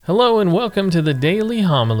Hello and welcome to the Daily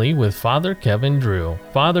Homily with Father Kevin Drew.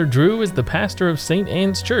 Father Drew is the pastor of St.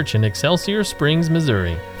 Anne's Church in Excelsior Springs,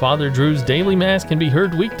 Missouri. Father Drew's daily mass can be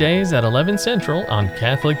heard weekdays at 11 Central on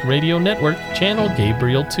Catholic Radio Network, channel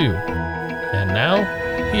Gabriel 2. And now,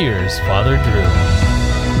 here's Father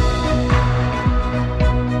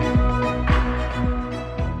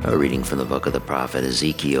Drew. A reading from the book of the prophet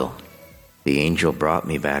Ezekiel. The angel brought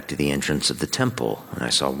me back to the entrance of the temple, and I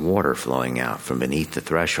saw water flowing out from beneath the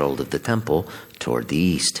threshold of the temple toward the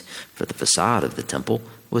east, for the facade of the temple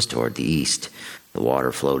was toward the east. The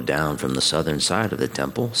water flowed down from the southern side of the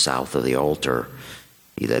temple, south of the altar.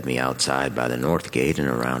 He led me outside by the north gate and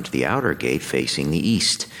around to the outer gate facing the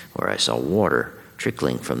east, where I saw water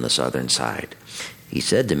trickling from the southern side. He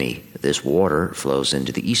said to me, "This water flows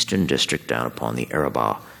into the eastern district down upon the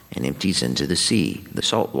Arabah, and empties into the sea, the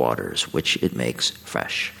salt waters, which it makes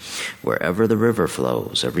fresh. Wherever the river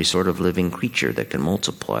flows, every sort of living creature that can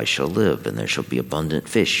multiply shall live, and there shall be abundant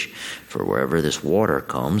fish. For wherever this water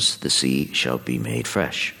comes, the sea shall be made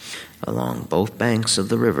fresh. Along both banks of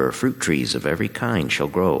the river, fruit trees of every kind shall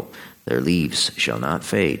grow. Their leaves shall not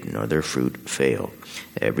fade, nor their fruit fail.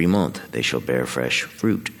 Every month they shall bear fresh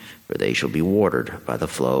fruit, for they shall be watered by the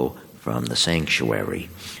flow from the sanctuary.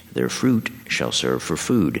 Their fruit shall serve for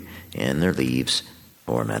food, and their leaves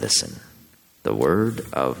for medicine." The word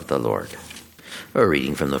of the Lord. A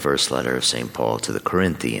reading from the first letter of St. Paul to the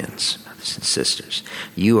Corinthians. Brothers and sisters,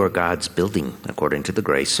 you are God's building, according to the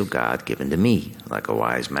grace of God given to me. Like a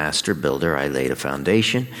wise master builder, I laid a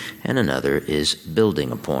foundation, and another is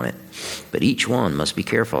building upon it. But each one must be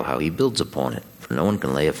careful how he builds upon it, for no one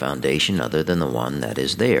can lay a foundation other than the one that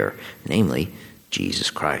is there, namely, Jesus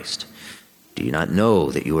Christ. Do you not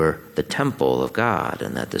know that you are the temple of God,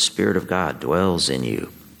 and that the Spirit of God dwells in you?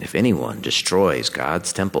 If anyone destroys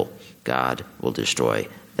God's temple, God will destroy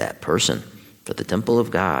that person. For the temple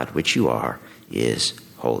of God, which you are, is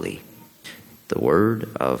holy. The word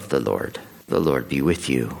of the Lord. The Lord be with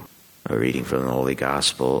you. A reading from the Holy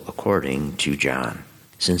Gospel according to John.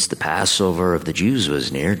 Since the Passover of the Jews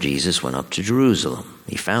was near, Jesus went up to Jerusalem.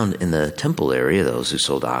 He found in the temple area those who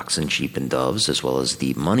sold oxen, sheep, and doves, as well as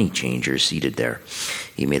the money changers seated there.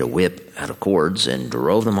 He made a whip out of cords and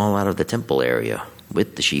drove them all out of the temple area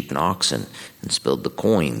with the sheep and oxen, and spilled the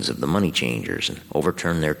coins of the money changers and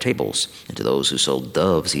overturned their tables. And to those who sold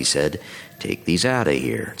doves, he said, "Take these out of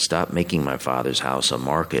here. Stop making my Father's house a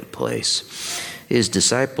marketplace." His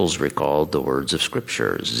disciples recalled the words of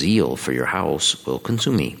Scripture, "Zeal for your house will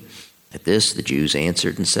consume me." At this, the Jews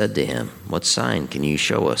answered and said to him, "What sign can you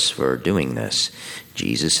show us for doing this?"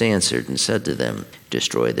 Jesus answered and said to them,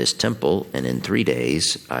 "Destroy this temple, and in 3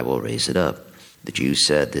 days I will raise it up." The Jews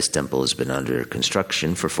said, "This temple has been under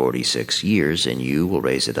construction for 46 years, and you will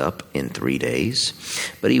raise it up in 3 days?"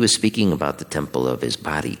 But he was speaking about the temple of his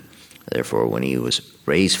body. Therefore, when he was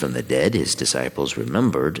raised from the dead, his disciples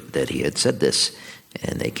remembered that he had said this,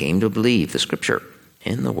 and they came to believe the Scripture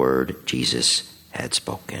and the word Jesus had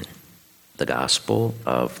spoken. The Gospel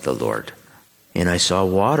of the Lord. And I saw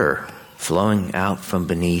water flowing out from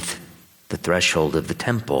beneath the threshold of the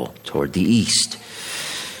temple toward the east.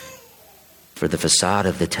 For the facade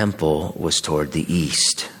of the temple was toward the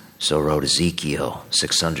east. So wrote Ezekiel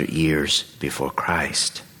 600 years before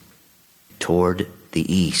Christ. Toward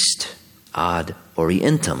the east, ad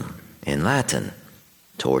orientem in Latin,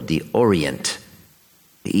 toward the orient,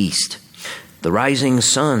 the east. The rising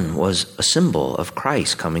sun was a symbol of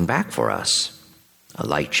Christ coming back for us. A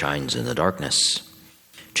light shines in the darkness.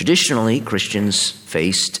 Traditionally, Christians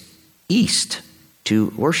faced east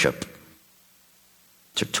to worship.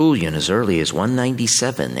 Tertullian, as early as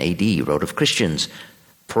 197 AD, wrote of Christians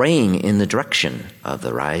praying in the direction of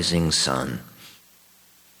the rising sun.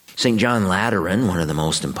 St. John Lateran, one of the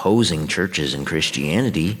most imposing churches in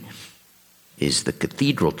Christianity, is the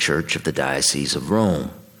cathedral church of the Diocese of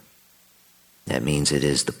Rome. That means it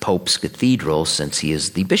is the Pope's cathedral since he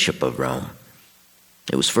is the Bishop of Rome.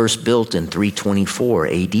 It was first built in 324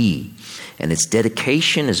 AD, and its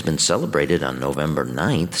dedication has been celebrated on November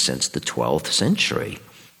 9th since the 12th century.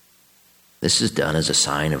 This is done as a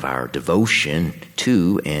sign of our devotion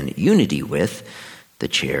to and unity with the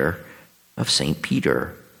chair of St.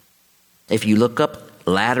 Peter. If you look up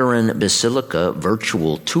Lateran Basilica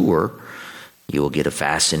virtual tour, you will get a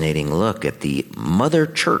fascinating look at the mother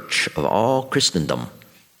church of all Christendom.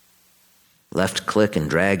 Left click and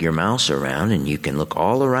drag your mouse around, and you can look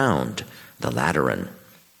all around the Lateran.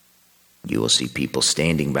 You will see people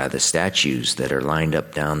standing by the statues that are lined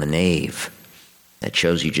up down the nave. That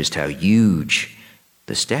shows you just how huge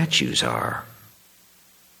the statues are.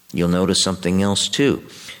 You'll notice something else too.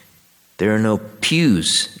 There are no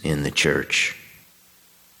pews in the church.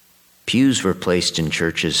 Pews were placed in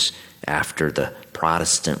churches after the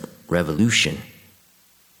Protestant Revolution.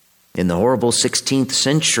 In the horrible 16th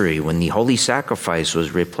century, when the holy sacrifice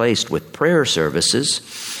was replaced with prayer services,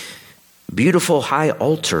 beautiful high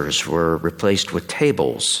altars were replaced with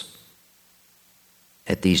tables.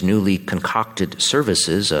 At these newly concocted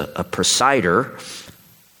services, a presider,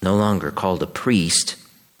 no longer called a priest,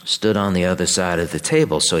 stood on the other side of the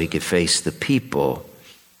table so he could face the people.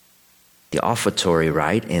 The offertory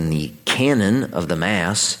rite and the canon of the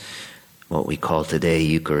Mass, what we call today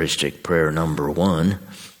Eucharistic Prayer number 1,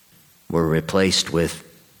 were replaced with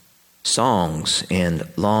songs and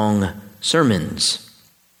long sermons.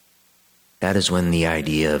 That is when the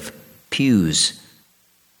idea of pews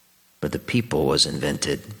for the people was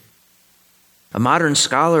invented. A modern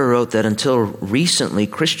scholar wrote that until recently,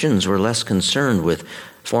 Christians were less concerned with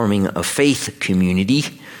forming a faith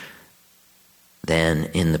community than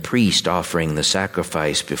in the priest offering the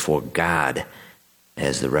sacrifice before God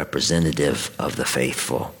as the representative of the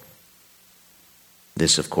faithful.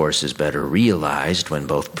 This, of course, is better realized when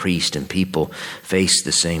both priest and people face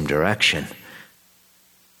the same direction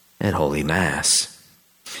at Holy Mass.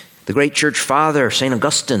 The great church father, St.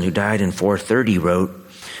 Augustine, who died in 430, wrote,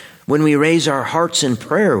 "When we raise our hearts in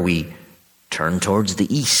prayer, we turn towards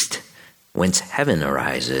the east, whence heaven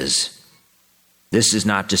arises. This is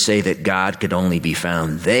not to say that God could only be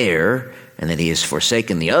found there and that he has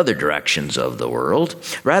forsaken the other directions of the world.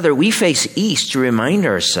 Rather, we face east to remind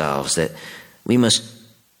ourselves that we must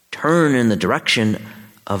turn in the direction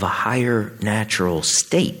of a higher natural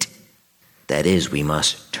state. That is, we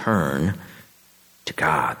must turn to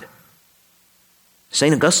God."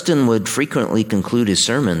 St. Augustine would frequently conclude his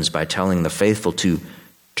sermons by telling the faithful to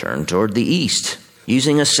turn toward the east,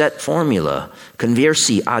 using a set formula,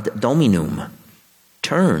 conversi ad Dominum,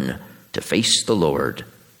 turn to face the Lord.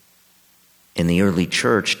 In the early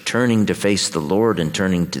church, turning to face the Lord and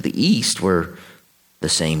turning to the east were the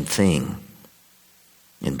same thing.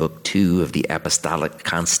 In Book 2 of the Apostolic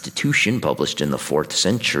Constitution, published in the 4th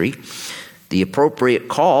century, the appropriate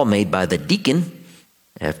call made by the deacon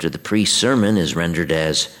after the priest's sermon is rendered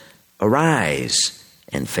as, "Arise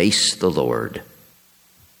and face the Lord."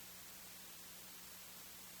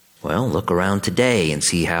 Well, look around today and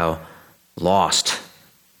see how lost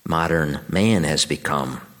modern man has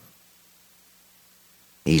become.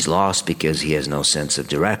 He's lost because he has no sense of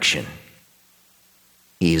direction.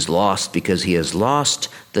 He is lost because he has lost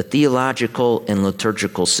the theological and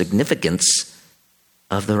liturgical significance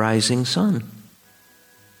of the rising sun,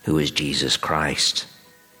 who is Jesus Christ,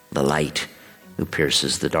 the light who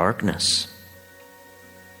pierces the darkness.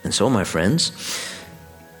 And so, my friends,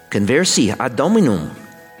 conversi ad Dominum,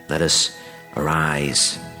 let us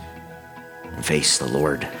arise and face the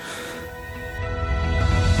Lord.